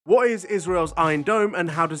What is Israel's Iron Dome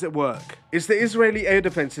and how does it work? It's the Israeli air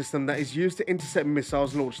defense system that is used to intercept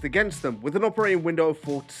missiles launched against them, with an operating window of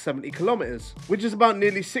 4 to 70 kilometers, which is about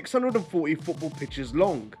nearly 640 football pitches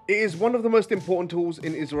long. It is one of the most important tools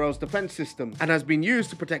in Israel's defense system and has been used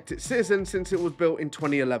to protect its citizens since it was built in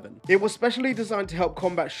 2011. It was specially designed to help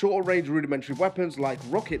combat shorter range rudimentary weapons like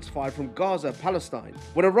rockets fired from Gaza, Palestine.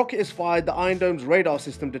 When a rocket is fired, the Iron Dome's radar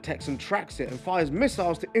system detects and tracks it and fires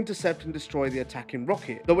missiles to intercept and destroy the attacking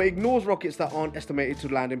rocket, though it ignores rockets that aren't estimated to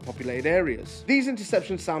land in populated areas. These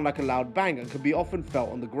interceptions sound like a loud bang and can be often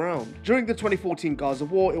felt on the ground. During the 2014 Gaza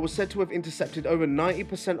war, it was said to have intercepted over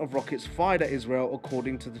 90% of rockets fired at Israel,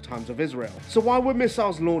 according to the Times of Israel. So why were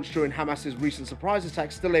missiles launched during Hamas's recent surprise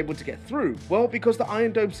attacks still able to get through? Well, because the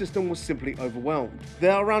Iron Dome system was simply overwhelmed.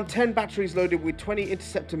 There are around 10 batteries loaded with 20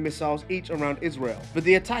 interceptor missiles each around Israel, but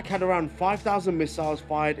the attack had around 5,000 missiles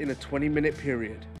fired in a 20-minute period.